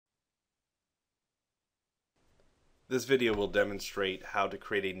This video will demonstrate how to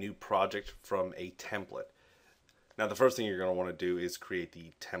create a new project from a template. Now the first thing you're going to want to do is create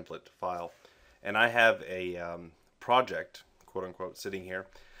the template file. And I have a project, quote unquote, sitting here.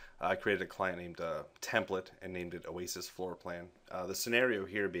 I created a client named template and named it Oasis Floor Plan. The scenario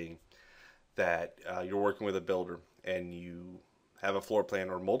here being that you're working with a builder and you have a floor plan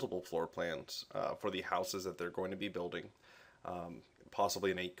or multiple floor plans for the houses that they're going to be building,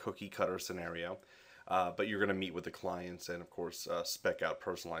 possibly in a cookie cutter scenario. But you're going to meet with the clients and, of course, spec out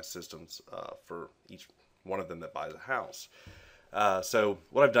personalized systems for each one of them that buys a house. So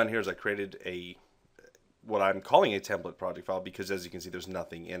what I've done here is I created what I'm calling a template project file because, as you can see, there's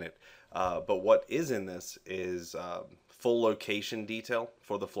nothing in it. But what is in this is full location detail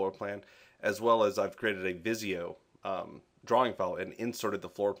for the floor plan, as well as I've created a Visio drawing file and inserted the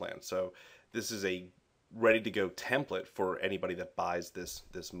floor plan. So this is a ready-to-go template for anybody that buys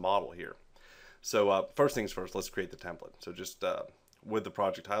this model here. So first things first, let's create the template. So just with the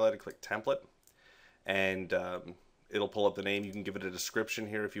project highlighted, click template, and it'll pull up the name. You can give it a description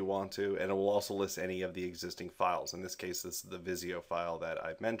here if you want to, and it will also list any of the existing files. In this case, this is the Visio file that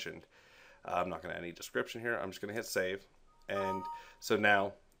I mentioned. I'm not going to add any description here. I'm just going to hit save. And so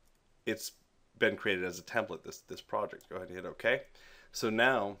now it's been created as a template, this project. Go ahead and hit OK. So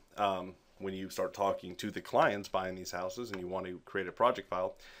now when you start talking to the clients buying these houses and you want to create a project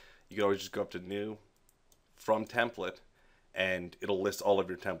file, you can always just go up to New, From Template, and it'll list all of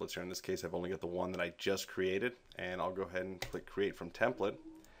your templates here. In this case, I've only got the one that I just created, and I'll go ahead and click Create from Template.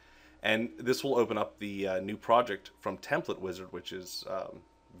 And this will open up the new project from Template Wizard, which is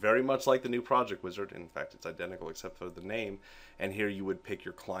very much like the new project wizard. In fact, it's identical except for the name. And here you would pick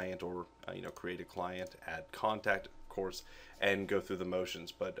your client or create a client, add contact, of course, and go through the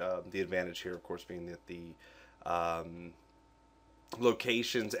motions. But the advantage here, of course, being that the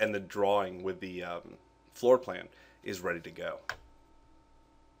locations and the drawing with the floor plan is ready to go.